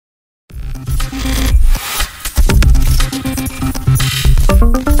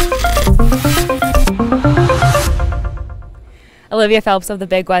Olivia Phelps of the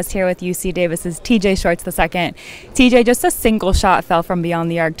Big West here with UC Davis's TJ Shorts II. TJ, just a single shot fell from beyond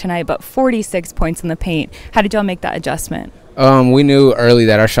the arc tonight, but 46 points in the paint. How did y'all make that adjustment? We knew early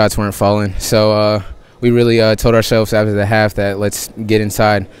that our shots weren't falling, so we really told ourselves after the half that let's get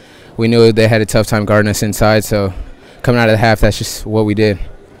inside. We knew they had a tough time guarding us inside, so coming out of the half, that's just what we did.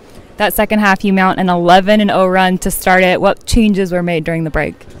 That second half, you mount an 11-0 run to start it. What changes were made during the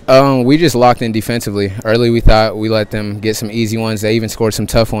break? We just locked in defensively. Early, we thought we let them get some easy ones. They even scored some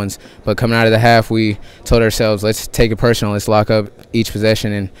tough ones. But coming out of the half, we told ourselves, let's take it personal. Let's lock up each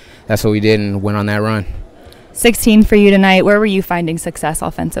possession, and that's what we did and went on that run. 16 for you tonight. Where were you finding success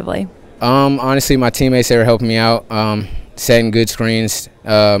offensively? Honestly, my teammates, they were helping me out, setting good screens.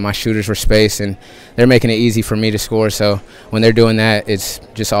 My shooters were spaced, and they're making it easy for me to score. So when they're doing that, it's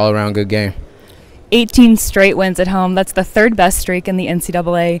just all-around good game. 18 straight wins at home. That's the third best streak in the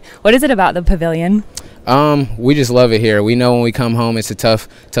NCAA. What is it about the Pavilion? We just love it here. We know when we come home, it's a tough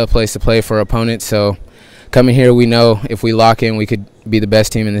place to play for opponents. So coming here, we know if we lock in, we could be the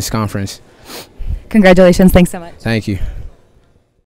best team in this conference. Congratulations. Thanks so much. Thank you.